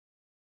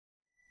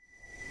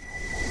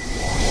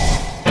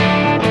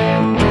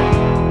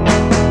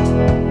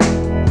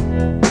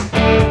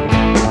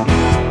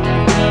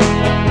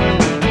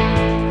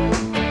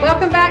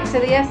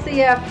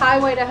SCF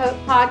Highway to Hope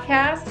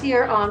podcast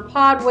here on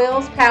Pod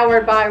Wheels,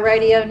 powered by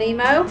Radio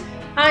Nemo.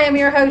 I am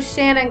your host,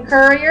 Shannon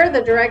Currier,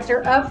 the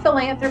Director of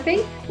Philanthropy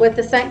with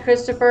the St.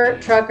 Christopher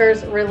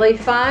Truckers Relief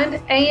Fund.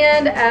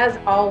 And as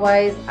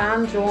always,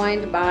 I'm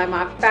joined by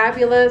my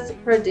fabulous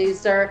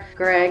producer,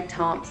 Greg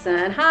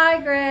Thompson.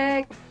 Hi,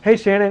 Greg. Hey,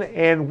 Shannon,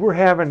 and we're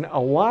having a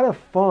lot of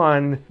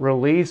fun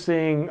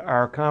releasing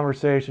our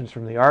conversations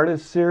from the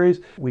Artist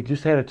series. We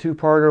just had a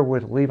two-parter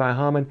with Levi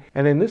Hammond,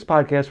 and in this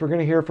podcast, we're going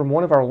to hear from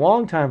one of our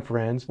longtime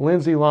friends,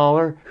 Lindsay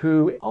Lawler,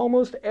 who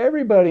almost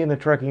everybody in the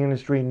trucking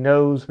industry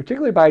knows,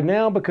 particularly by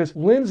now, because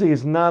Lindsay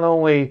is not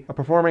only a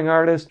performing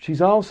artist,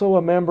 she's also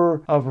a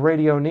member of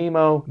Radio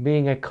Nemo,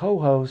 being a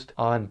co-host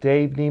on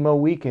Dave Nemo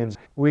Weekends.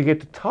 We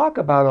get to talk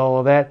about all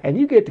of that, and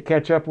you get to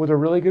catch up with a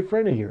really good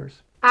friend of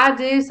yours. I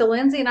do. So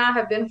Lindsay and I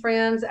have been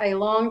friends a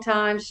long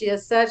time. She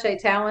is such a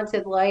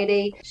talented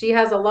lady. She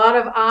has a lot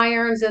of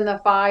irons in the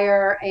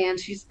fire, and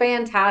she's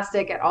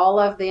fantastic at all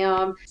of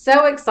them.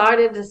 So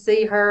excited to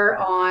see her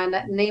on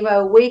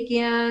Nemo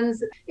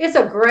Weekends. It's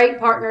a great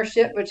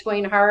partnership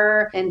between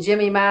her and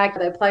Jimmy Mack.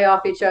 They play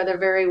off each other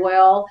very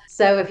well.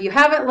 So if you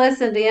haven't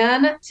listened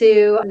in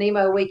to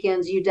Nemo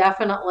Weekends, you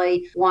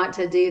definitely want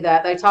to do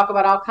that. They talk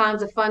about all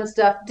kinds of fun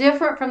stuff,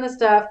 different from the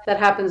stuff that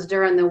happens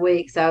during the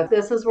week. So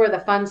this is where the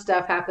fun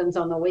stuff happens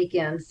on the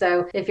weekend.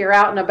 So if you're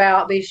out and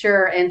about, be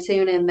sure and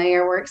tune in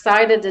there. We're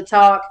excited to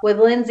talk with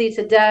Lindsay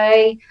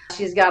today.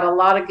 She's got a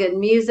lot of good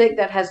music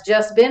that has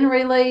just been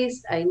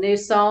released, a new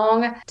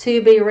song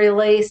to be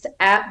released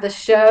at the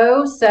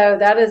show. So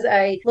that is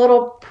a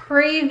little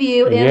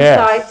preview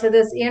insight to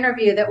this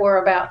interview that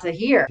we're about to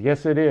hear.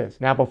 Yes, it is.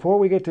 Now, before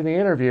we get to the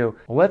interview,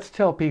 let's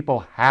tell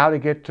people how to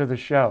get to the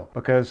show,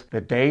 because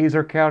the days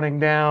are counting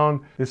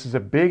down. This is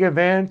a big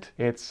event.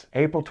 It's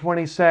April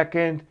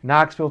 22nd,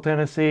 Knoxville,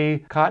 Tennessee.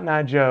 Cotton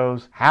Eye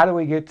Joe's. How do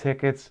we get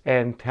tickets?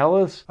 And tell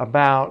us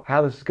about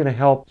how this is going to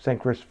help St.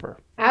 Christopher.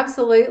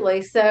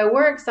 Absolutely. So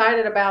we're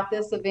excited about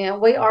this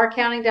event. We are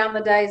counting down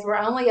the days. We're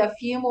only a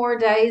few more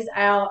days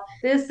out.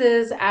 This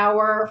is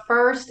our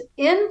first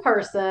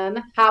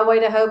in-person Highway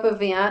to Hope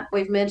event.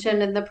 We've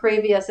mentioned in the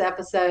previous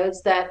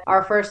episodes that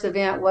our first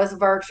event was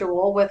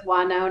virtual with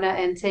Winona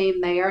and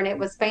team there, and it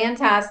was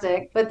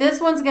fantastic. But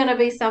this one's going to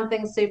be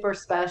something super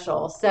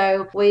special.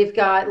 So we've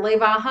got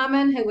Levi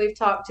Hammond, who we've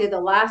talked to the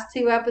last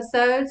two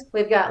episodes.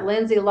 We've got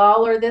Lindsay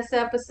Lawler this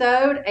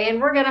episode, and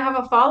we're going to have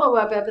a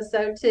follow-up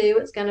episode too.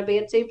 It's going to be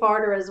a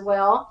two-parter as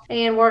well.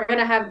 And we're going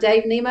to have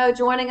Dave Nemo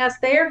joining us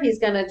there. He's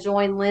going to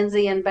join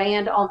Lindsay and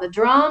band on the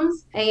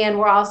drums. And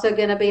we're also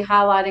going to be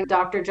highlighting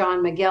Dr.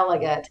 John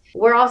McGilligan.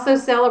 We're also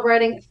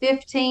celebrating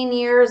 15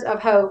 years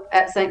of hope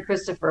at St.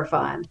 Christopher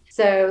Fund.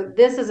 So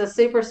this is a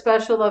super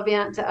special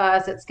event to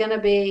us. It's going to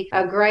be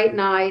a great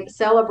night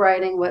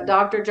celebrating what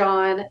Dr.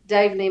 John,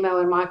 Dave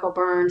Nemo, and Michael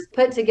Burns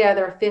put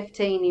together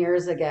 15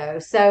 years ago.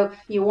 So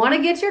you want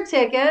to get your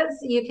tickets.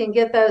 You can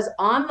get those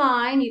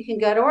online. You can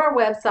go to our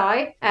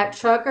website at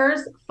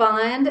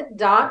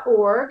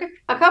truckersfund.org.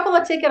 A couple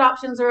of ticket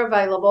options are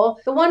available.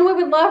 The one we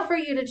would love for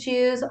you to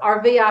choose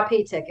are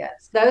VIP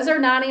tickets. Those are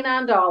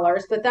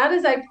 $99, but that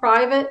is a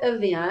private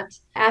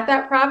event. At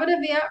that private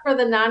event for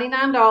the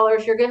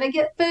 $99, you're going to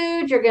get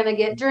food, you're going to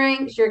get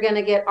drinks, you're going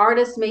to get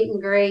artist meet and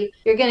greet,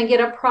 you're going to get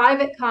a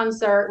private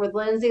concert with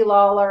Lindsay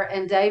Lawler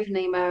and Dave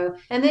Nemo,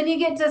 and then you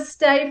get to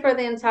stay for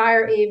the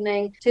entire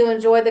evening to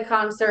enjoy the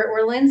concert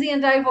where Lindsay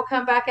and Dave will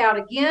come back out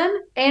again,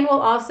 and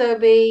we'll also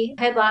be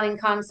headlining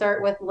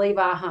concert with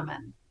Levi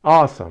Hammond.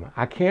 Awesome.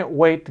 I can't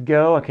wait to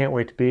go. I can't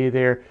wait to be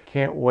there.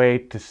 Can't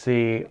wait to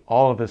see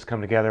all of this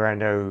come together. I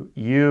know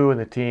you and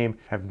the team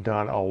have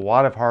done a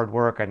lot of hard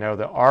work. I know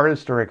the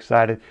artists are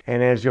excited.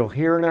 And as you'll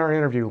hear in our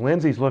interview,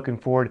 Lindsay's looking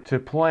forward to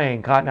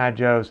playing Cotton Eye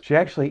Joe's. She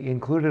actually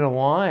included a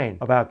line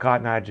about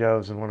Cotton Eye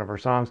Joe's in one of her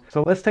songs.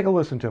 So let's take a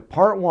listen to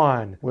part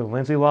one with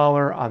Lindsay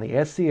Lawler on the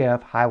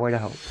SCF Highway to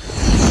Hope.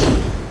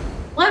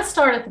 Let's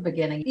start at the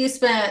beginning. You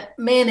spent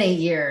many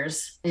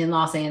years in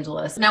Los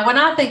Angeles. Now, when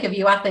I think of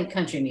you, I think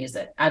country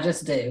music. I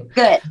just do.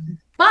 Good.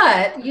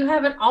 But you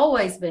haven't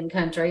always been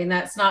country, and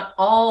that's not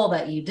all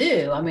that you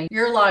do. I mean,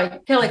 you're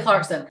like Kelly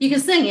Clarkson. You can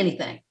sing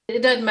anything.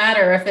 It doesn't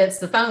matter if it's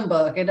the phone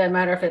book. It doesn't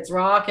matter if it's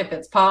rock, if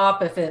it's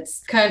pop, if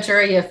it's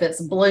country, if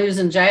it's blues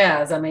and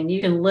jazz. I mean, you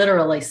can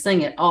literally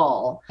sing it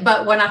all.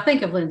 But when I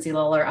think of Lindsay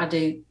Lawler, I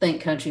do think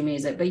country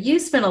music. But you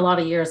spent a lot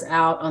of years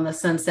out on the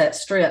Sunset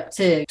Strip,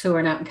 too,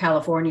 touring out in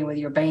California with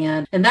your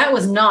band. And that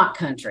was not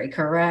country,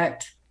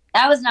 correct?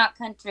 That was not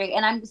country.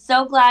 And I'm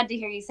so glad to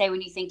hear you say when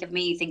you think of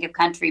me, you think of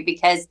country,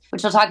 because,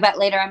 which we'll talk about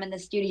later, I'm in the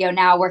studio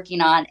now working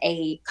on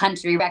a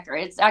country record.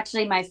 It's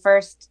actually my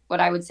first, what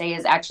I would say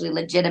is actually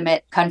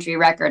legitimate country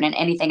record in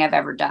anything I've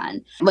ever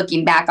done.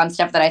 Looking back on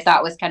stuff that I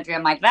thought was country,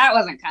 I'm like, that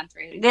wasn't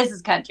country. This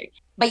is country.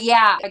 But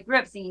yeah, I grew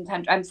up singing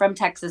country. I'm from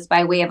Texas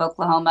by way of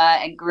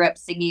Oklahoma and grew up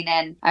singing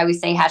in, I always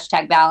say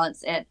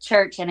 #balance at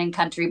church and in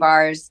country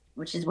bars,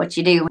 which is what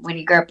you do when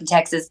you grow up in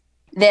Texas.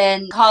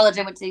 Then college,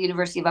 I went to the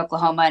University of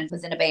Oklahoma and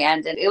was in a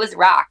band, and it was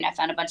rock. And I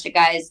found a bunch of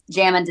guys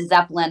jamming to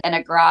Zeppelin in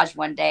a garage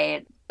one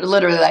day.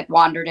 literally like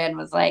wandered in,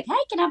 was like, hey,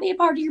 can I be a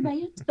part of your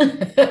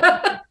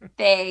band?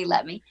 They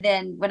let me.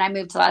 Then when I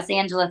moved to Los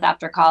Angeles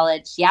after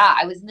college,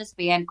 I was in this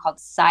band called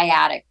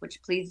Sciatic,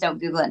 which please don't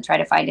Google it and try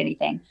to find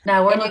anything.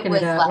 No, we're And looking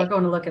it up. Like, we're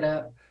going to look it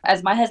up.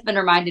 As my husband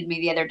reminded me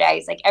the other day,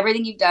 he's like,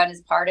 everything you've done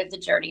is part of the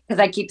journey. Because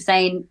I keep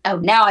saying, oh,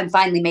 now I'm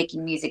finally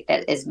making music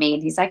that is me.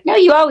 And he's like, no,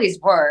 you always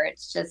were.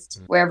 It's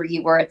just wherever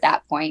you were at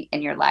that point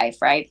in your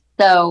life, right?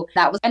 So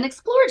that was an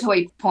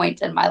exploratory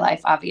point in my life,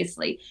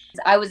 obviously.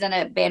 I was in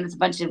a band with a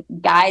bunch of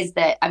guys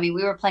that, I mean,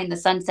 we were playing the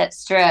Sunset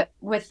Strip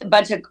with a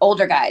bunch of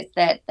older guys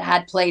that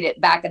had played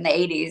it back in the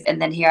 80s. And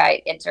then here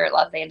I enter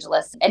Los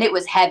Angeles, and it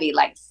was heavy,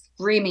 like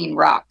screaming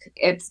rock.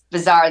 It's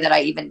bizarre that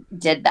I even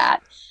did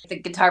that. The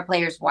guitar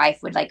player's wife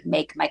would like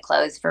make my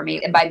clothes for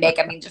me. And by make,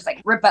 I mean just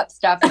like rip up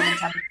stuff and then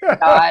tell me to put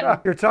it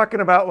on. You're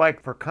talking about,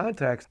 like, for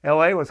context,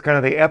 LA was kind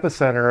of the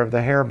epicenter of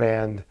the hair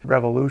band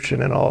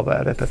revolution and all of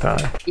that at the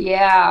time.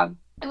 Yeah.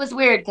 It was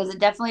weird because it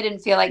definitely didn't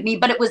feel like me,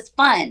 but it was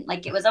fun.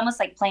 Like it was almost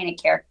like playing a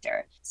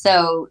character.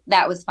 So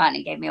that was fun.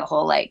 It gave me a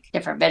whole like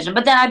different vision.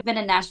 But then I've been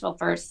in Nashville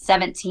for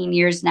 17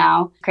 years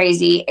now,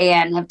 crazy,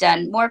 and have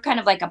done more kind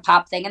of like a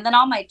pop thing. And then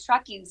all my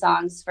trucking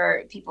songs,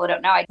 for people who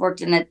don't know, I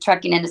worked in the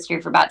trucking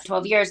industry for about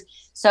 12 years.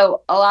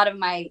 So a lot of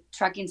my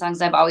trucking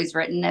songs I've always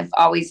written have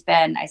always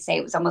been, I say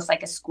it was almost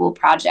like a school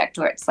project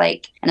where it's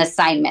like an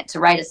assignment to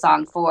write a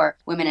song for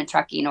women in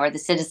trucking, or the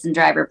Citizen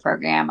Driver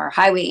Program, or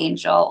Highway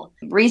Angel,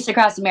 Reached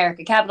Across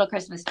America, Capital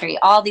Christmas Tree,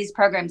 all these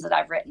programs that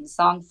I've written a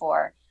song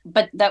for.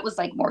 But that was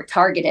like more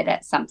targeted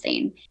at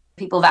something.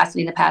 People have asked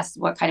me in the past,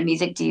 what kind of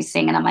music do you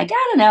sing? And I'm like,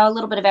 I don't know, a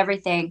little bit of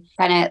everything.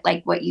 Kind of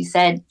like what you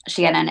said,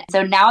 Shannon.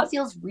 So now it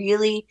feels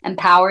really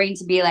empowering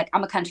to be like,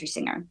 I'm a country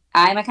singer.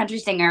 I'm a country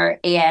singer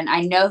and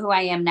I know who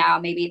I am now.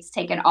 Maybe it's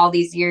taken all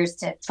these years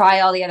to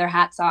try all the other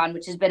hats on,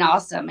 which has been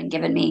awesome and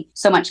given me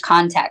so much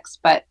context.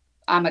 But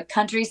I'm a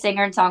country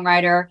singer and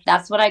songwriter.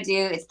 That's what I do.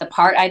 It's the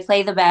part I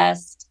play the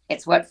best.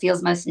 It's what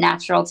feels most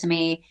natural to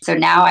me. So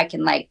now I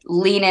can like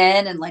lean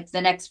in and like the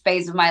next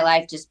phase of my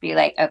life, just be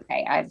like,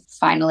 okay, I've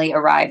finally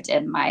arrived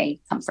in my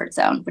comfort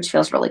zone, which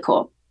feels really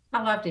cool.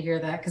 I love to hear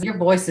that because your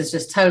voice is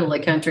just totally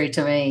country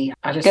to me.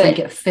 I just think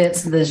it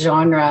fits the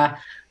genre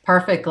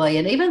perfectly.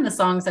 And even the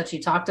songs that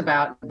you talked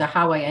about, the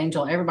Highway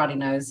Angel, everybody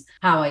knows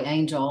Highway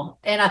Angel.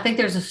 And I think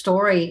there's a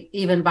story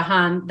even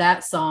behind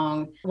that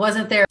song.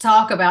 Wasn't there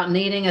talk about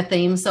needing a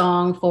theme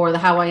song for the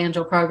Highway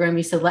Angel program?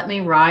 You said, let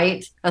me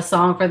write a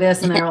song for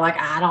this. And they were like,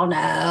 I don't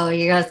know,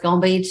 you guys going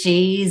to be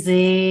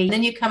cheesy. And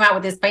then you come out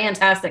with this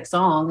fantastic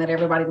song that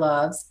everybody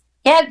loves.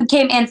 Yeah, it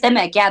became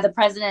anthemic. Yeah, the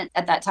president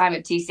at that time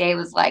at TCA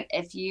was like,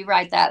 if you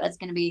write that, that's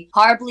going to be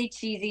horribly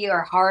cheesy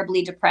or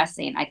horribly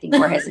depressing, I think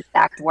were his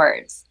exact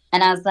words.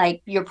 And I was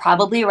like, you're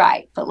probably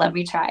right, but let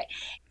me try.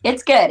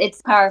 It's good.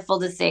 It's powerful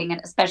to sing, and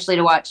especially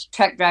to watch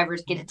truck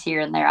drivers get a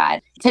tear in their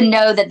eye, to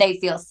know that they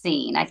feel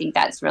seen. I think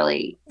that's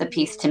really the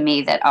piece to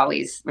me that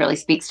always really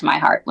speaks to my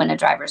heart when a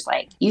driver's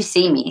like, you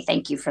see me,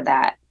 thank you for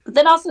that. But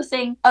then also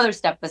sing other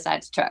stuff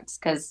besides trucks,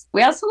 because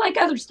we also like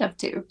other stuff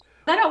too.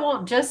 They don't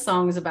want just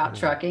songs about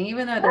trucking,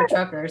 even though they're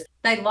truckers.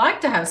 They like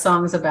to have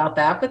songs about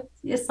that, but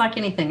it's like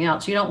anything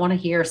else. You don't want to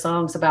hear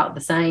songs about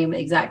the same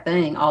exact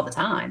thing all the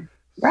time.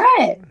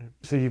 Right.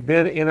 So you've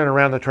been in and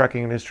around the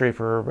trucking industry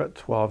for about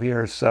 12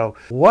 years. So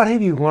what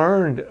have you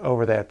learned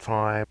over that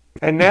time?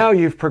 And now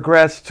you've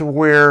progressed to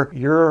where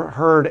you're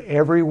heard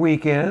every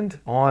weekend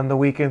on the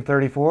Weekend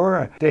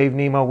 34, Dave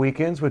Nemo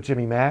Weekends with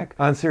Jimmy Mack,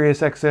 on Sirius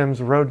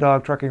XM's Road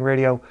Dog Trucking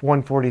Radio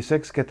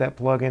 146. Get that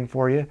plug in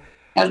for you.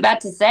 I was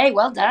about to say,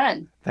 well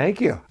done.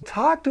 Thank you.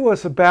 Talk to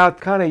us about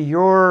kind of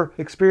your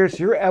experience,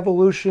 your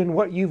evolution,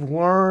 what you've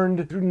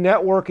learned through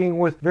networking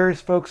with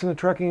various folks in the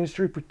trucking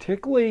industry,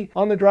 particularly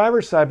on the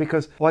driver's side,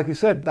 because like you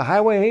said, the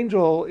Highway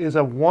Angel is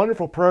a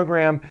wonderful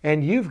program,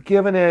 and you've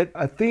given it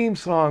a theme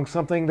song,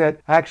 something that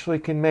actually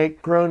can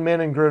make grown men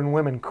and grown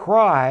women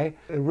cry.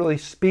 It really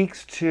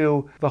speaks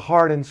to the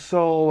heart and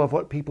soul of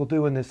what people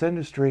do in this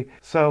industry.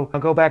 So I'll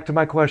go back to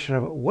my question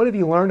of what have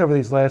you learned over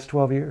these last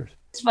 12 years?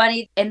 It's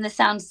funny, and this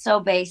sounds so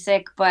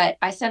basic, but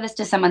I said this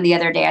to someone the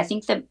other day. I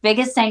think the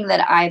biggest thing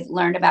that I've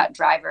learned about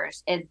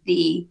drivers is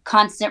the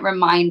constant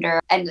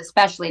reminder, and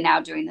especially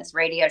now doing this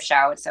radio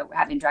show, so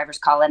having drivers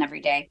call in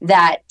every day,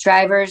 that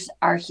drivers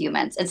are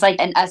humans. It's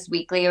like an Us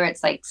Weekly, or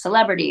it's like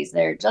celebrities.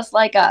 They're just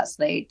like us.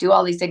 They do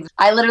all these things.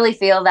 I literally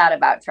feel that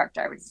about truck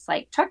drivers. It's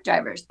like truck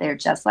drivers, they're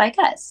just like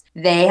us.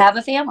 They have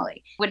a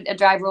family. When a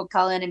driver will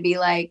call in and be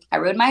like, I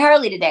rode my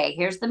Harley today.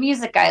 Here's the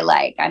music I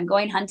like. I'm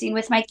going hunting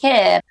with my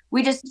kid.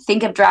 We just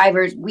think of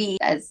drivers, we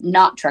as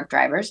not truck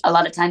drivers, a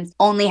lot of times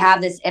only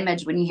have this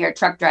image when you hear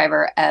truck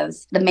driver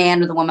as the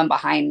man or the woman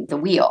behind the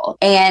wheel,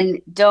 and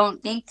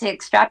don't think to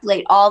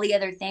extrapolate all the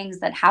other things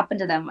that happen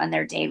to them in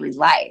their daily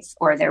life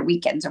or their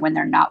weekends or when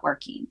they're not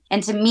working.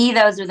 And to me,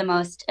 those are the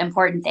most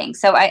important things.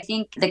 So I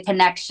think the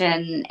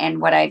connection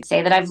and what I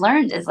say that I've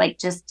learned is like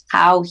just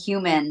how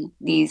human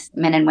these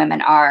men and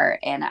women are.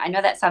 And I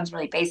know that sounds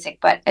really basic,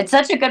 but it's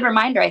such a good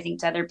reminder, I think,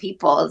 to other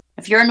people.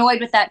 if you're annoyed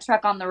with that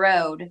truck on the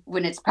road,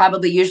 when it's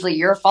probably usually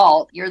your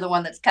fault, you're the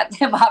one that's cut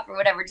them off or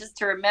whatever, just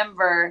to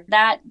remember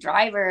that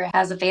driver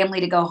has a family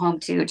to go home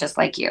to, just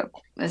like you.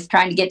 Was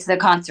trying to get to the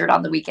concert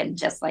on the weekend,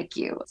 just like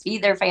you. See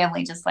their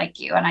family, just like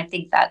you. And I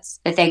think that's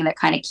the thing that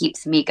kind of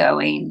keeps me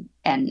going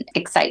and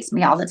excites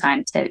me all the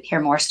time to hear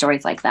more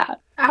stories like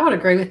that. I would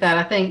agree with that.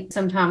 I think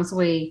sometimes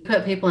we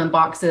put people in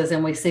boxes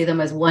and we see them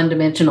as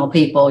one-dimensional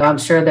people. I'm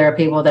sure there are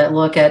people that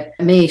look at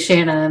me,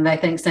 Shannon, and they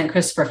think St.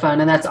 Christopher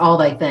Fund, and that's all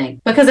they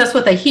think because that's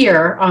what they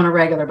hear on a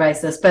regular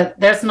basis. But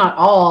that's not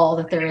all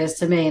that there is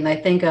to me. And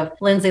they think of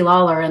Lindsay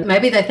Lawler, and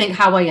maybe they think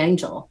Highway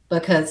Angel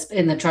because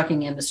in the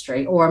trucking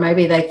industry, or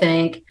maybe they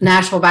think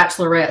Nashville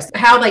Bachelorette.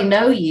 How they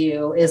know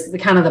you is the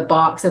kind of the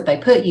box that they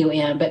put you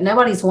in, but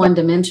nobody's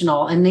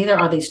one-dimensional, and neither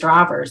are these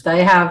drivers.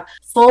 They have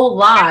full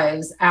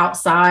lives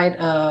outside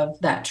of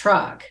that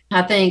truck.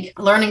 I think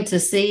learning to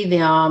see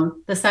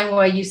them the same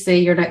way you see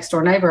your next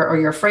door neighbor or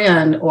your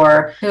friend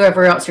or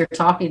whoever else you're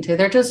talking to,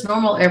 they're just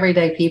normal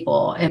everyday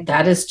people. And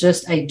that is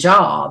just a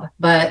job,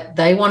 but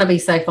they want to be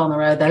safe on the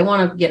road. They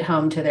want to get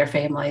home to their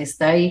families.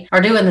 They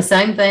are doing the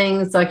same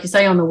things, like you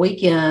say, on the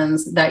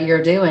weekends that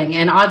you're doing.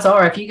 And odds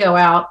are, if you go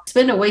out,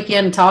 spend a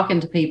weekend talking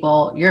to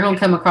people, you're going to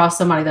come across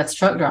somebody that's a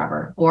truck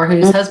driver or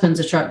whose husband's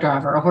a truck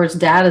driver or whose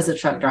dad is a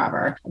truck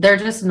driver. They're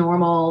just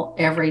normal,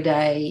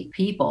 everyday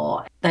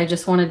people. They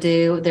just want to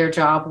do their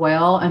job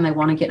well and they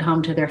want to get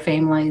home to their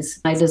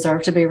families. They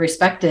deserve to be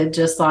respected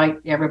just like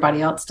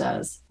everybody else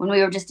does. When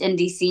we were just in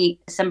DC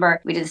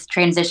December, we did this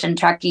transition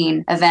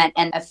trucking event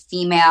and a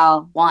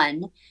female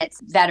won.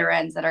 It's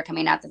veterans that are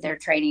coming out that they're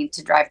training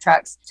to drive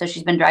trucks. So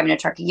she's been driving a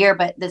truck a year,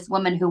 but this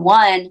woman who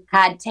won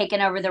had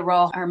taken over the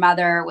role. Her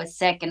mother was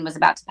sick and was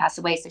about to pass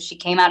away. So she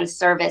came out of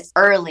service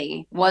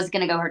early, was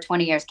going to go her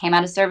 20 years, came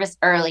out of service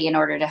early in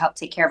order to help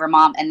take care of her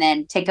mom and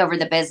then take over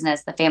the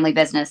business, the family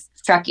business,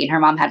 trucking. Her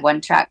mom had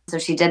one truck. So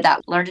she did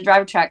that, learned to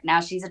drive a truck.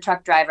 Now she's a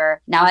truck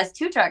driver, now has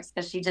two trucks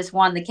because she just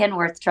won the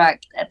Kenworth truck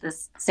at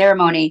this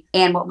ceremony.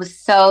 And what was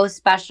so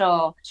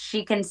special,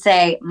 she can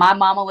say, my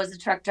mama was a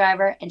truck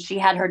driver and she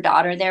had her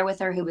daughter there with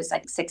her who was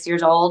like 6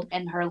 years old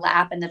in her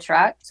lap in the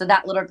truck. So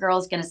that little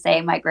girl's going to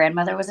say, my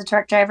grandmother was a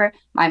truck driver,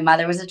 my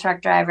mother was a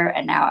truck driver,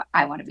 and now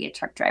I want to be a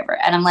truck driver.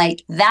 And I'm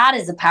like, that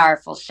is a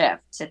powerful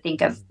shift to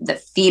think of the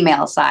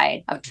female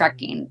side of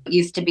trucking. It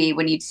used to be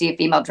when you'd see a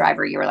female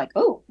driver, you were like,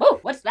 oh,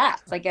 what's that?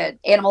 It's like an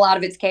animal out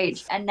of its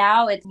cage. And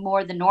now it's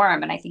more the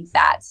norm. And I think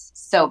that's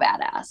so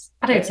badass.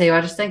 I do too.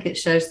 I just think it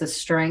shows the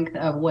strength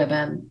of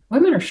women.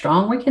 Women are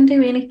strong. We can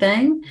do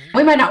anything.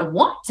 We may not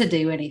want to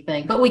do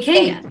anything, but we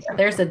can.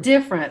 There's a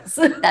difference.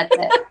 That's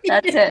it.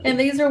 That's it. And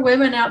these are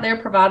women out there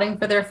providing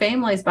for their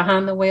families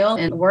behind the wheel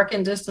and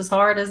working just as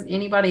hard as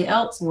anybody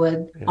else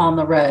would on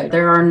the road.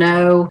 There are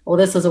no, well,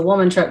 this is a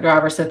woman truck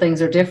driver, so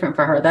things are different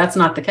for her. That's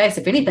not the case.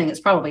 If anything, it's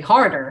probably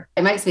harder.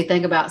 It makes me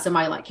think about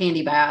somebody like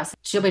Candy Bass.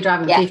 She'll be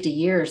driving 50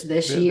 years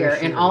this year,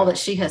 and all that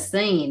she has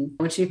seen.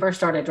 When she first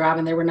started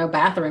driving, there were no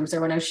bathrooms,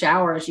 there were no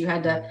showers. You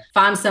had to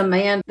find some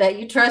man that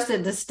you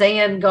trusted to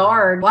stand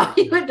guard while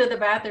you went to the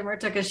bathroom or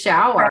took a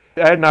shower.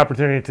 I had an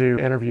opportunity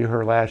to interview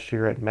her last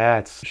year at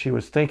Matt's. She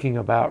was thinking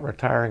about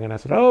retiring, and I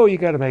said, oh, you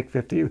got to make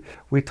 50.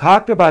 We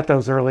talked about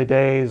those early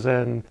days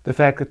and the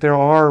fact that there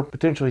are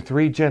potentially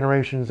 3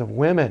 generations of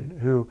women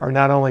who are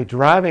not only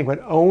driving, but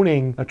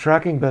owning a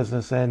trucking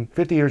business. And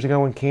 50 years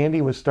ago when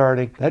Candy was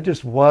starting, that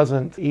just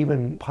wasn't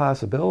even a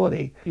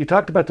possibility. You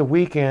talked about the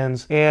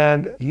weekends,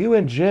 and you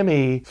and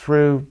Jimmy,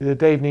 through the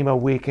Dave Nemo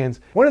weekends,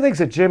 one of the things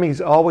that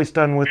Jimmy's always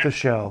done with the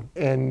show,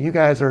 and you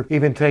guys are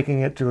even taking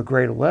it to a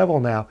greater level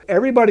now,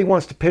 everybody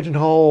wants to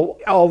pigeonhole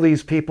all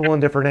these people in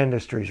different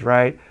industries,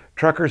 right?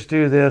 Truckers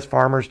do this,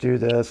 farmers do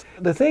this.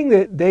 The thing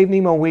that Dave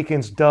Nemo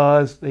Weekends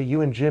does, that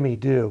you and Jimmy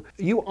do,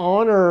 you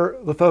honor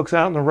the folks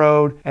out on the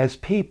road as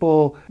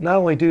people. Not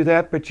only do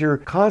that, but you're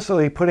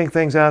constantly putting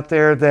things out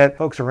there that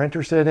folks are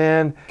interested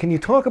in. Can you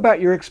talk about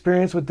your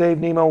experience with Dave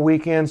Nemo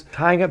Weekends,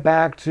 tying it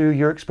back to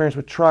your experience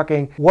with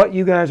trucking, what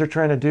you guys are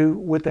trying to do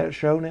with that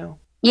show now?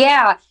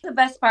 Yeah, the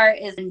best part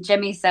is, and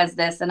Jimmy says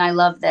this, and I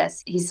love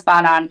this, he's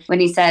spot on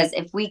when he says,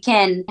 if we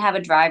can have a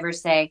driver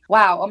say,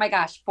 wow, oh my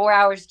gosh, 4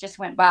 hours just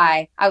went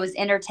by, I was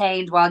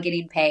entertained while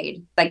getting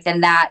paid, like then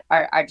that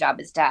our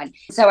job is done.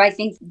 So I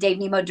think Dave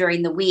Nemo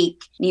during the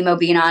week, Nemo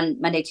being on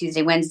Monday,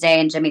 Tuesday, Wednesday,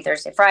 and Jimmy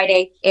Thursday,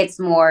 Friday, it's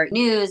more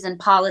news and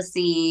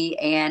policy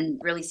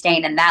and really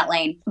staying in that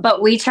lane.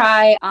 But we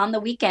try on the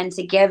weekend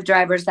to give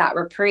drivers that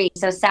reprieve.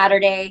 So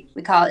Saturday,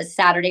 we call it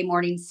Saturday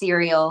morning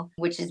serial,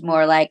 which is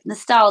more like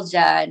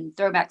nostalgia and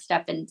throwback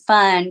stuff and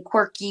fun,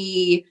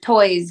 quirky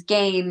toys,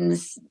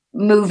 games,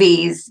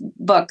 movies,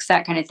 books,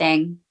 that kind of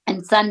thing.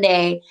 And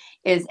Sunday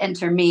is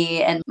Enter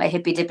Me, and my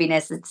hippy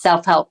dippiness is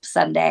Self-Help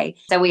Sunday.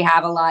 So we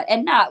have a lot,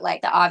 and not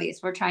like the obvious.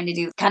 We're trying to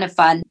do kind of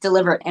fun,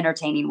 deliberate,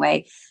 entertaining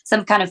way,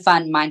 some kind of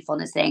fun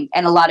mindfulness thing,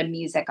 and a lot of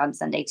music on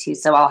Sunday too.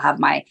 So I'll have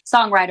my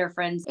songwriter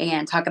friends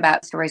and talk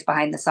about stories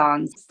behind the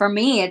songs. For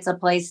me, it's a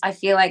place I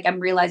feel like I'm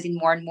realizing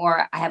more and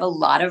more. I have a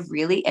lot of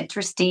really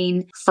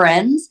interesting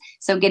friends.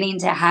 So getting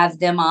to have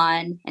them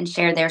on and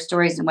share their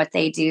stories and what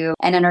they do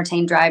and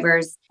entertain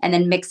drivers, and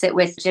then mix it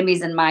with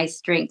Jimmy's and my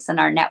strengths and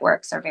our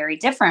networks are very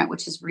different,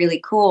 which is really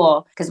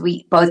cool because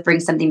we both bring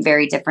something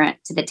very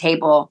different to the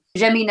table.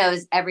 Jimmy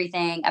knows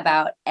everything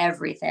about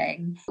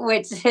everything,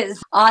 which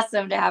is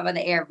awesome to have on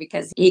the air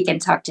because he can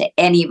talk to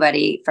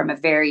anybody from a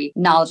very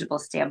knowledgeable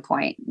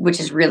standpoint,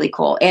 which is really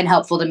cool and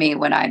helpful to me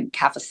when I'm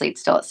half asleep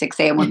still at 6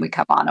 a.m. when we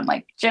come on. I'm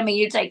like, Jimmy,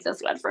 you take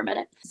this one for a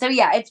minute. So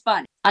yeah, it's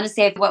fun.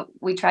 Honestly, what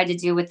we tried to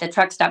do with the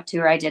truck stop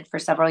tour I did for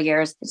several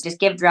years is just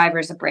give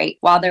drivers a break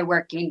while they're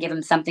working, give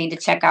them something to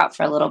check out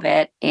for a little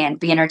bit and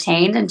be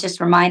entertained, and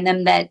just remind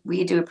them that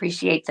we do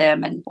appreciate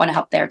them and want to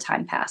help their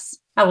time pass.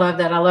 I love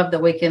that. I love the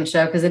weekend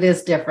show because it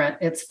is different.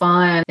 It's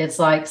fun. It's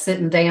like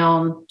sitting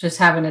down, just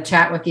having a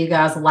chat with you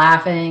guys,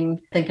 laughing,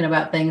 thinking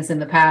about things in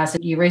the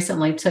past. You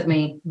recently took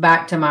me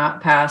back to my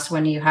past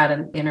when you had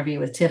an interview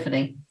with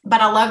Tiffany.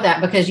 But I love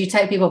that because you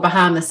take people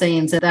behind the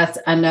scenes, and that's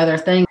another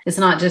thing. It's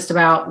not just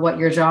about what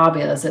your job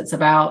is. It's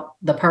about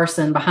the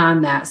person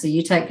behind that. So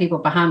you take people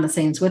behind the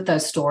scenes with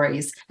those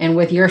stories and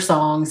with your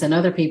songs and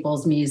other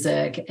people's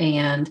music,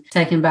 and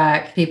taking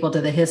back people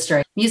to the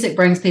history. Music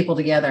brings people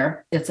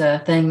together. It's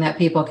a thing that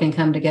people can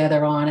come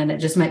together on, and it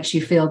just makes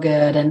you feel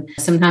good. And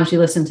sometimes you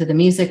listen to the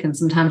music and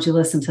sometimes you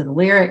listen to the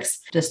lyrics.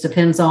 Just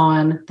depends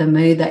on the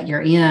mood that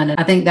you're in. And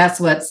I think that's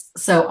what's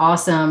so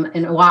awesome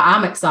and why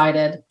I'm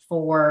excited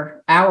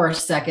for our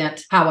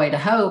second Highway to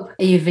Hope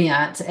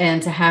event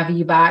and to have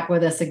you back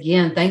with us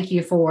again. Thank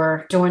you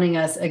for joining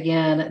us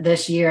again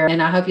this year.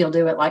 And I hope you'll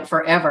do it like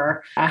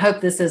forever. I hope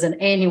this is an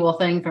annual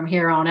thing from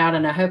here on out,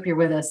 and I hope you're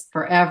with us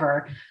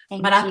forever.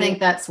 But I think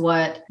that's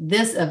what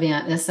this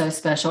event is so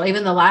special.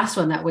 Even the last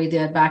one that we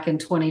did back in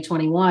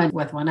 2021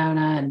 with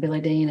Winona and Billy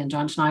Dean and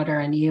John Schneider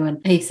and you and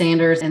Heath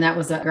Sanders. And that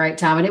was a great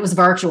time. And it was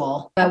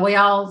virtual, but we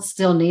all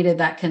still needed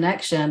that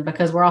connection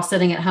because we're all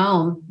sitting at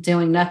home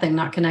doing nothing,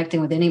 not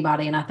connecting with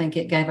anybody. And I think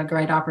it gave a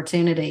great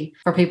opportunity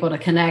for people to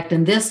connect.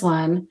 And this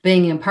one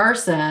being in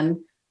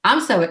person, I'm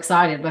so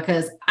excited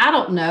because I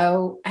don't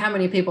know how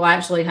many people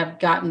actually have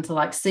gotten to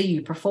like see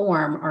you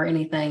perform or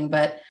anything,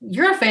 but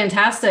you're a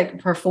fantastic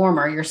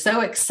performer. You're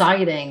so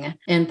exciting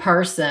in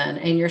person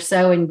and you're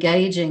so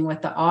engaging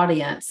with the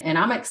audience. And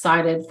I'm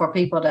excited for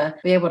people to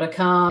be able to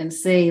come and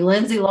see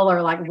Lindsay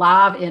Lawler like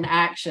live in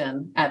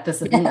action at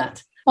this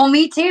event. Well,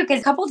 me too,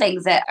 because a couple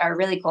things that are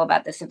really cool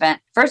about this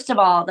event. First of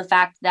all, the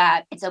fact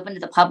that it's open to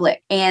the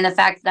public, and the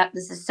fact that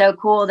this is so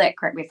cool that,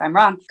 correct me if I'm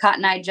wrong,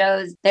 Cotton Eye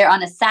Joe's, they're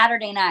on a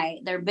Saturday night,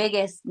 their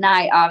biggest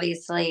night,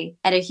 obviously,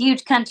 at a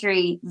huge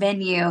country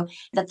venue,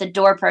 that the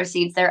door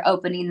proceeds, they're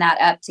opening that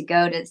up to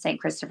go to St.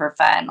 Christopher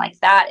Fun. Like,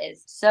 that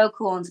is so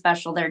cool and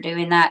special. They're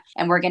doing that.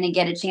 And we're going to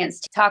get a chance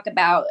to talk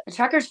about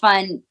Truckers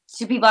Fun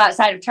to people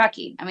outside of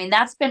trucking. I mean,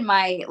 that's been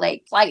my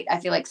plight,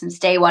 I feel like, since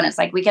day one. It's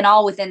like we can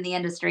all within the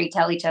industry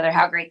tell each other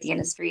how great the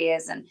industry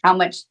is and how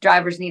much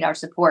drivers need our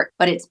support.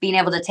 But it's being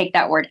able to take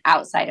that word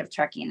outside of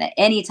trucking, that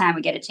anytime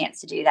we get a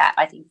chance to do that,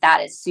 I think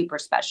that is super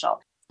special.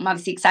 I'm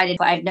obviously excited.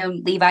 I've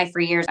known Levi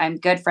for years. I'm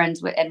good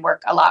friends with and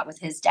work a lot with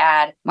his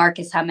dad,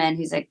 Marcus Hummin,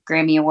 who's a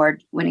Grammy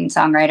Award winning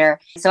songwriter.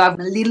 So I'm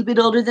a little bit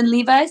older than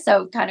Levi,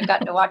 so kind of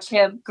got to watch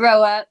him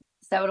grow up.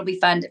 So it'll be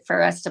fun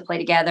for us to play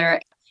together.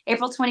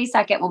 April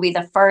 22nd will be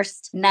the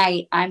first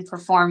night I'm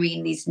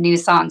performing these new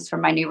songs from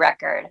my new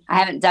record. I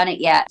haven't done it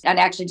yet. I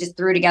actually just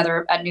threw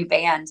together a new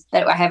band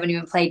that I haven't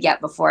even played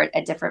yet before,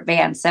 a different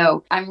band.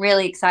 So I'm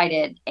really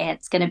excited, and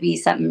it's going to be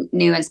something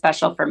new and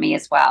special for me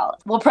as well.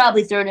 We'll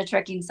probably throw in a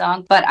trucking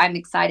song, but I'm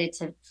excited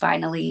to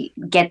finally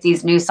get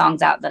these new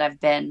songs out that I've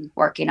been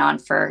working on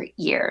for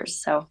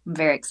years. So I'm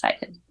very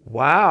excited.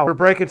 Wow. We're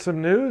breaking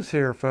some news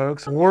here,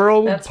 folks.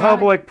 World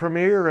public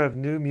premiere of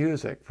new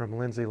music from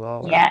Lindsay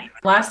Lawler. Yeah.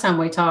 Last time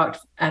we talked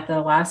at the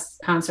last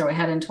concert we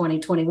had in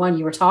 2021,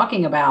 you were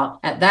talking about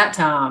at that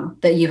time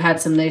that you had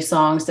some new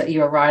songs that you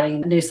were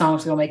writing. New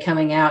songs were going to be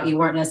coming out. You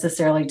weren't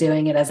necessarily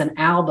doing it as an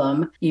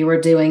album. You were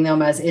doing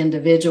them as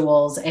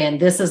individuals. And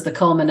this is the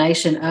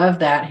culmination of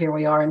that. Here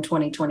we are in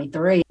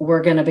 2023.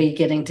 We're going to be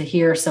getting to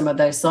hear some of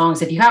those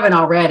songs. If you haven't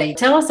already,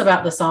 tell us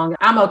about the song.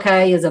 I'm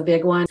Okay is a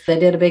big one. They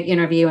did a big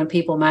interview in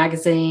People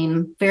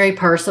Magazine. Very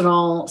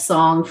personal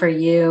song for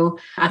you.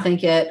 I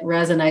think it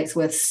resonates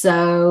with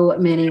so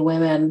many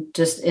women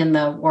just in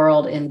the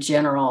world in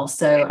general.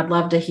 So I'd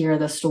love to hear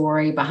the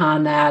story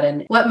behind that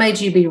and what made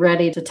you be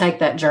ready to take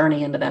that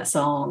journey into that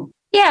song.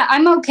 Yeah,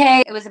 I'm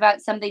okay. It was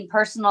about something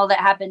personal that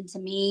happened to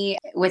me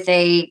with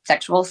a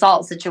sexual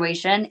assault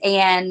situation,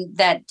 and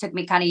that took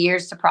me kind of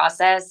years to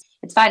process.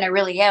 It's fine. I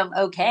really am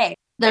okay.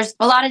 There's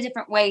a lot of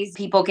different ways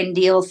people can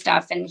deal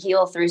stuff and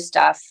heal through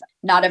stuff.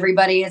 not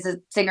everybody is a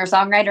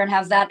singer-songwriter and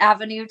has that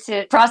avenue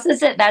to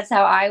process it. That's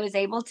how I was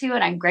able to,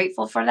 and I'm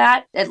grateful for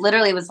that. It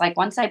literally was like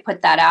once I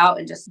put that out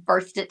and just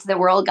birthed it to the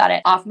world, got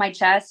it off my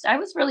chest, I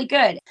was really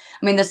good.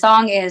 I mean, the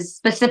song is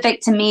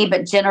specific to me,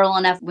 but general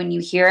enough when you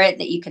hear it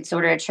that you could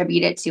sort of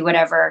attribute it to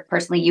whatever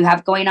personally you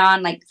have going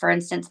on. Like, for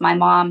instance, my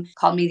mom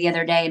called me the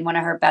other day and one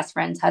of her best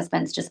friend's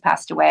husbands just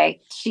passed away.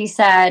 She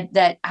said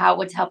that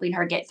what's helping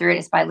her get through it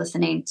is by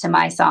listening to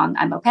my song,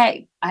 I'm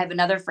Okay. I have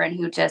another friend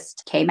who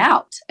just came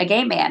out, a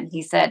gay man.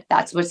 He said,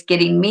 that's what's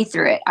getting me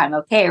through it. I'm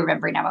okay,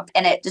 remembering I'm okay.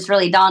 And it just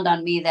really dawned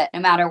on me that no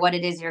matter what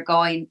it is you're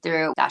going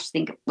through, gosh,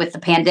 think with the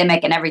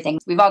pandemic and everything,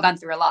 we've all gone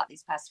through a lot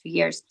these past few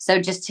years.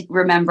 So just to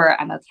remember,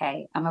 I'm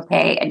okay. I'm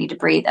okay. I need to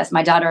breathe. As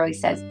my daughter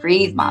always says,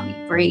 breathe, mommy,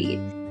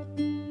 breathe.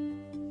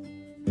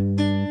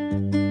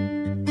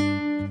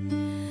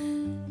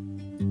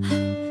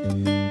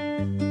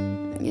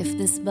 If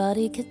this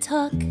body could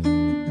talk,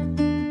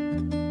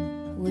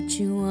 would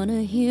you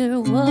wanna hear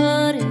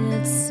what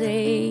it's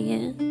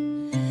saying?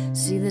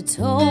 See the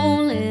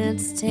toll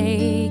it's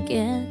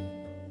taking.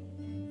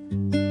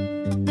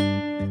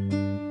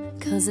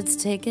 'Cause it's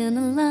taken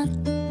a lot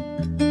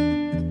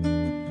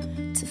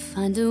to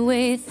find a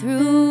way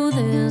through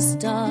this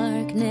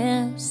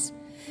darkness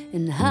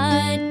and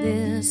hide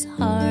this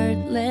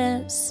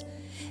heartless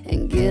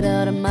and get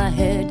out of my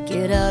head,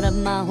 get out of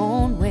my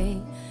own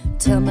way.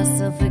 Tell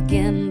myself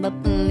again,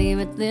 but believe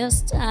it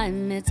this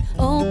time, it's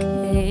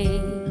okay.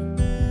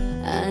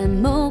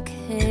 I'm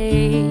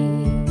okay.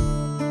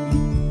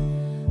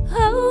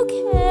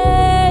 Okay.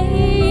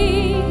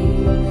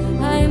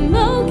 I'm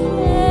okay.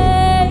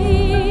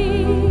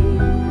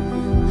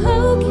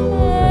 Okay.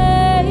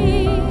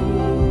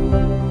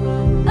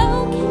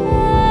 Okay.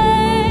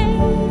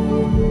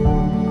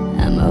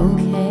 I'm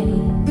okay.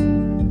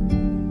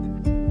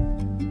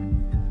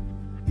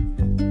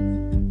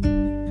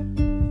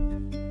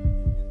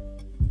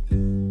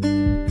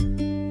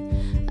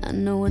 I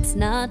know it's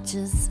not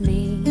just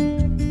me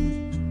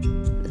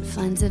that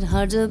finds it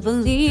hard to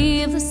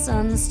believe the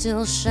sun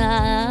still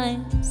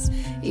shines,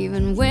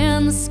 even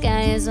when the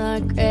skies are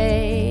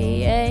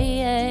gray.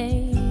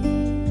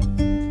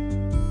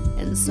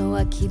 And so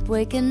I keep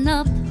waking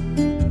up. I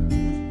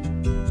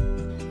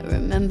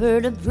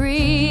remember to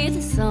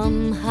breathe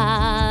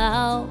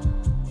somehow,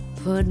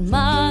 put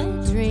my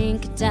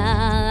drink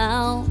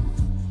down,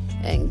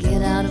 and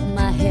get out of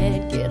my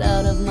head, get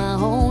out of my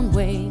own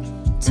way.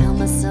 Tell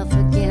myself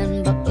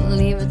again, but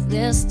believe it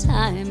this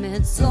time,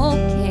 it's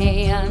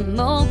okay, I'm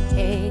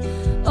okay,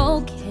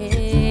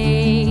 okay.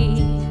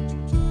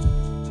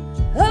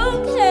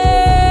 Okay,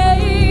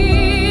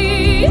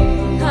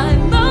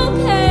 I'm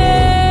okay,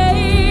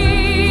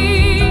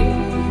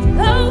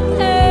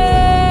 okay,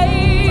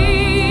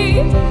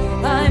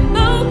 I'm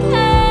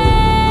okay,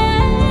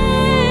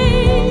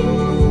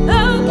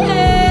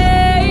 okay,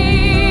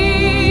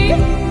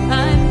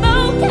 I'm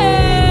okay.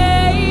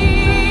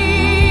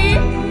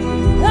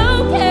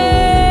 Okay,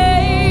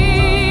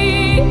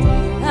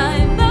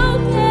 I'm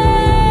okay.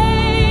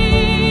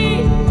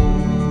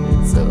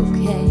 It's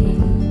okay.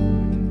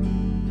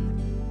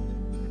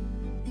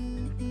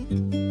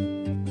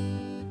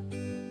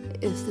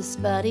 If this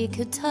body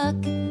could talk,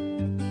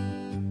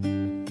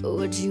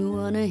 would you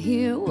wanna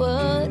hear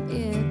what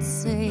it's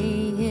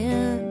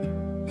saying?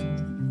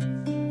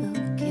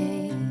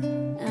 Okay,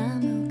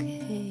 I'm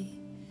okay.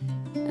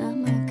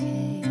 I'm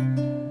okay.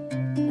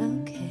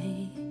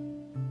 Okay.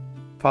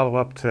 Follow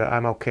up to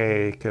I'm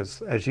okay,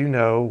 because as you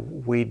know,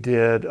 we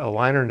did a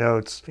liner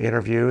notes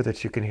interview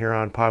that you can hear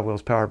on Pod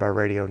Wheels powered by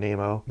Radio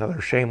Nemo. Another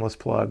shameless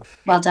plug.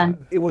 Well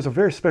done. It was a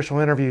very special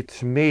interview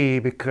to me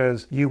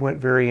because you went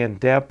very in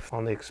depth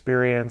on the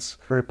experience.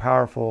 Very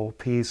powerful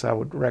piece. I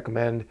would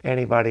recommend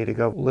anybody to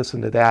go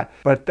listen to that.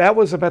 But that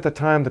was about the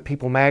time the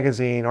People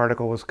magazine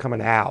article was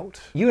coming out.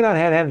 You and I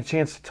had had a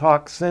chance to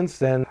talk since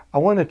then. I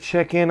want to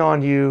check in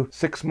on you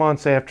 6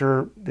 months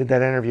after did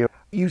that interview.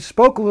 You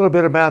spoke a little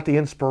bit about the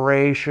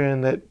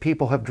inspiration that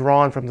people have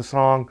drawn from the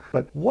song,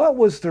 but what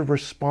was the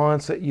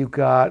response that you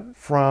got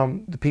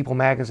from the People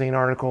magazine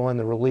article and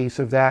the release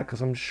of that?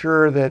 Because I'm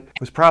sure that it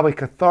was probably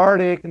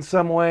cathartic in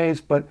some ways,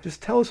 but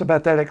just tell us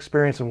about that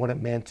experience and what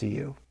it meant to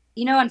you.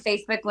 You know, on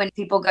Facebook, when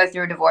people go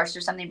through a divorce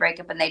or something,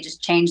 breakup, and they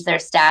just change their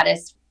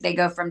status, they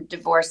go from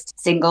divorced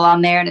single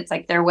on there, and it's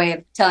like their way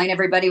of telling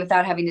everybody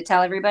without having to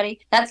tell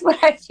everybody. That's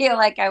what I feel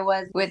like I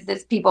was with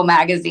this People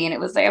magazine. It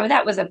was like,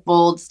 that was a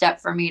bold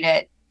step for me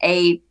to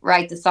A,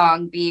 write the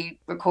song, B,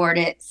 record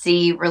it,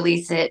 C,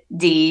 release it,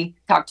 D,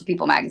 talk to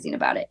People magazine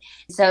about it.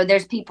 So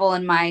there's people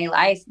in my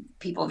life,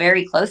 people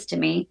very close to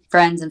me,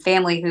 friends and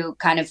family, who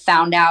kind of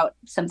found out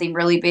something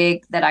really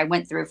big that I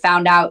went through,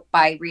 found out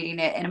by reading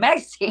it in a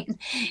magazine.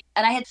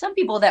 And I had some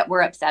people that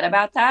were upset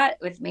about that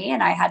with me.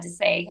 And I had to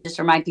say, just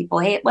remind people,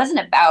 hey, it wasn't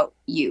about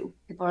you.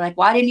 People were like,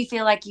 why didn't you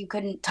feel like you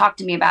couldn't talk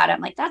to me about it?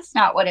 I'm like, that's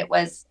not what it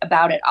was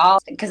about at all.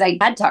 Because I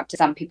had talked to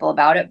some people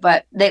about it,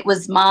 but it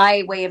was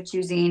my way of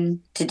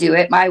choosing to do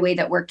it, my way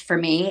that worked for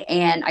me.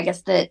 And I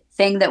guess the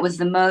thing that was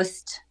the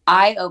most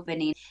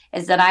eye-opening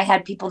is that I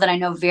had people that I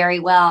know very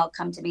well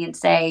come to me and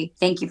say,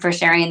 thank you for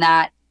sharing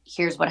that.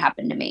 here's what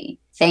happened to me.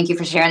 Thank you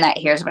for sharing that.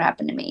 Here's what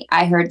happened to me.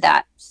 I heard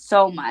that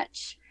so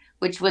much,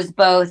 which was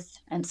both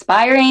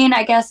inspiring,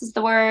 I guess is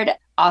the word,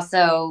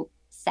 also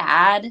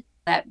sad.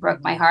 That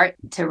broke my heart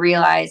to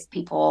realize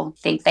people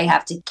think they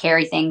have to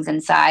carry things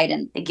inside,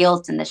 and the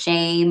guilt and the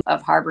shame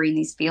of harboring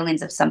these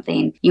feelings of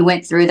something you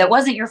went through that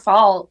wasn't your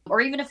fault,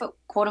 or even if it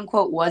quote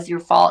unquote was your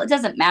fault, it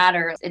doesn't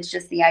matter. It's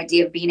just the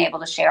idea of being able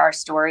to share our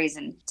stories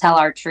and tell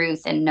our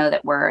truth and know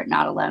that we're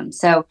not alone.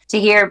 So to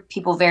hear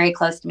people very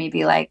close to me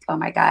be like, oh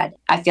my God,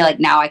 I feel like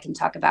now I can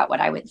talk about what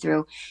I went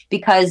through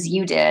because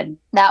you did.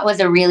 That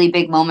was a really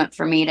big moment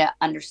for me to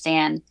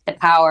understand the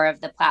power of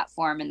the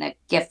platform and the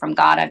gift from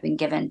God I've been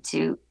given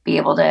to be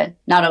able to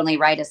not only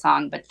write a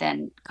song, but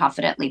then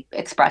confidently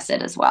express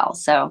it as well.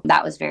 So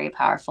that was very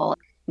powerful.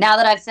 Now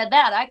that I've said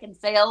that, I can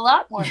say a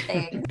lot more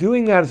things.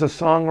 Doing that as a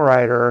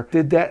songwriter,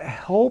 did that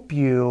help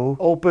you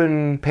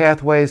open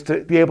pathways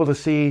to be able to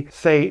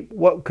say,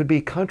 what could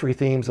be country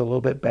themes a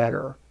little bit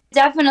better?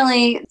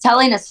 Definitely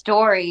telling a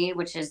story,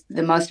 which is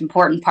the most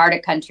important part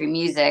of country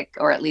music,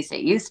 or at least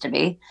it used to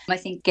be. I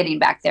think getting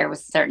back there with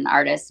certain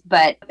artists,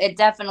 but it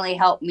definitely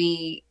helped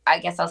me, I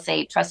guess I'll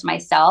say, trust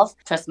myself,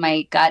 trust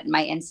my gut and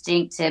my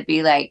instinct to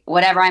be like,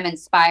 whatever I'm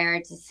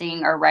inspired to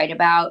sing or write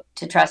about,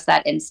 to trust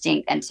that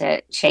instinct and to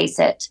chase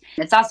it.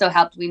 It's also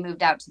helped. We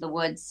moved out to the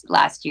woods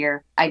last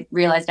year. I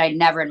realized I'd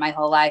never in my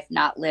whole life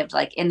not lived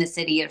like in the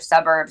city or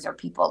suburbs or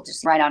people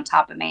just right on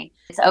top of me.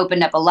 It's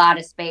opened up a lot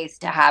of space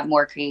to have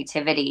more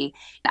creativity.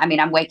 I mean,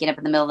 I'm waking up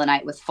in the middle of the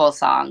night with full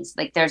songs.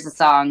 Like there's a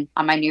song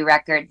on my new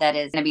record that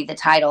is going to be the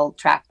title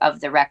track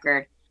of the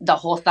record. The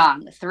whole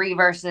song, 3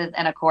 verses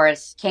and a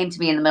chorus, came to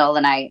me in the middle of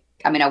the night.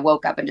 I mean, I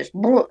woke up and just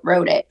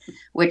wrote it,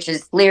 which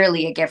is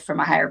clearly a gift from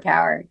a higher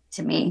power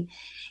to me.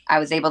 I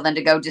was able then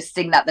to go just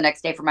sing that the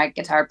next day for my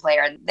guitar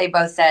player. And they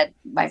both said,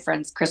 my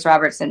friends Chris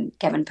Roberts and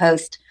Kevin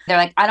Post, they're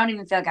like, I don't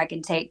even feel like I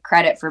can take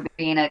credit for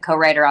being a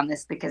co-writer on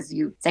this because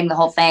you sang the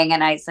whole thing.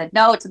 And I said,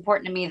 no, it's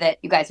important to me that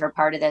you guys are a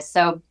part of this.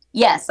 So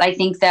yes, I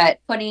think that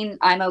putting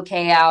I'm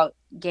Okay out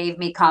gave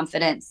me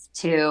confidence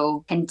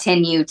to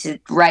continue to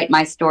write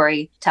my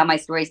story, tell my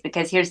stories,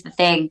 because here's the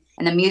thing,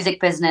 in the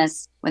music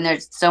business, when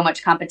there's so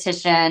much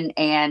competition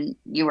and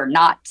you are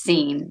not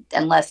seen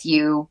unless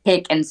you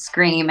kick and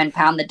scream and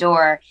pound the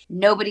door,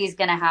 nobody's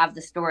going to have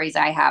the stories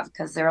I have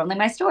because they're only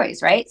my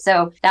stories, right?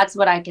 So that's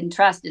what I can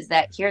trust, is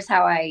that here's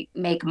how I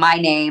make my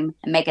name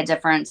and make a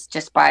difference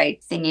just by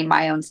singing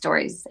my own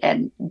stories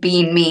and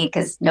being me,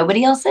 because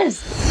nobody else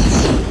is.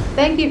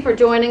 Thank you for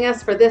joining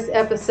us for this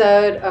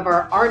episode of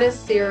our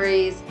artist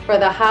series for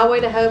the Highway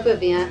to Hope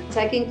event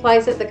taking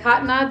place at the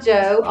Cotton Eye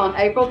Joe on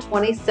April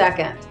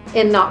 22nd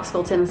in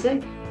Knoxville,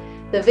 Tennessee.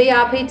 The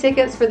VIP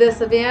tickets for this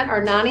event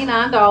are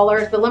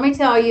 $99, but let me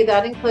tell you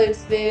that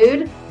includes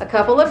food, a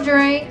couple of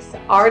drinks,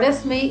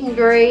 artist meet and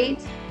greet,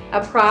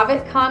 a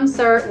private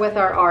concert with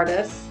our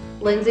artists,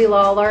 Lindsay,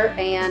 Lawler,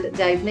 and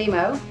Dave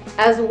Nemo,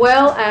 as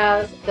well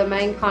as the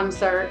main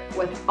concert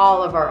with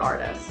all of our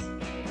artists.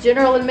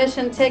 General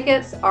admission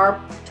tickets are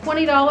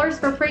 $20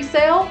 for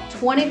pre-sale,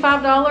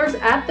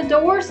 $25 at the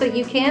door, so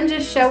you can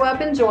just show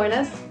up and join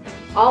us.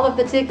 All of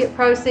the ticket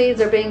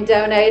proceeds are being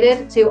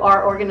donated to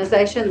our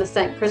organization, the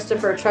St.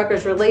 Christopher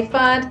Truckers Relief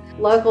Fund,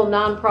 local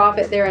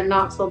nonprofit there in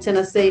Knoxville,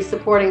 Tennessee,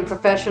 supporting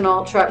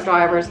professional truck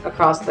drivers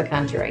across the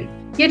country.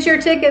 Get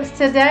your tickets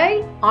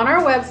today on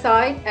our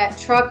website at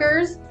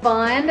Truckers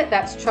Fund,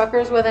 that's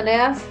Truckers with an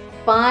S,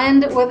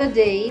 Fund with a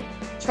D,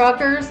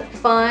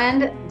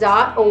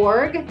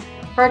 truckersfund.org.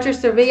 Purchase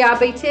their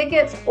VIP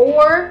tickets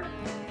or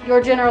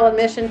your general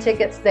admission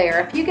tickets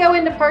there. If you go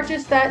in to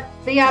purchase that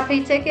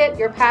VIP ticket,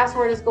 your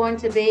password is going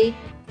to be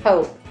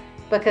HOPE,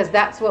 because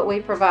that's what we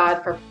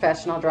provide for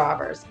professional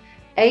drivers.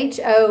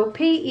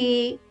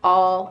 HOPE,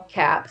 all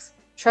caps,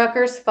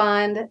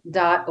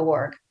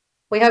 truckersfund.org.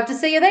 We hope to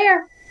see you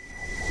there.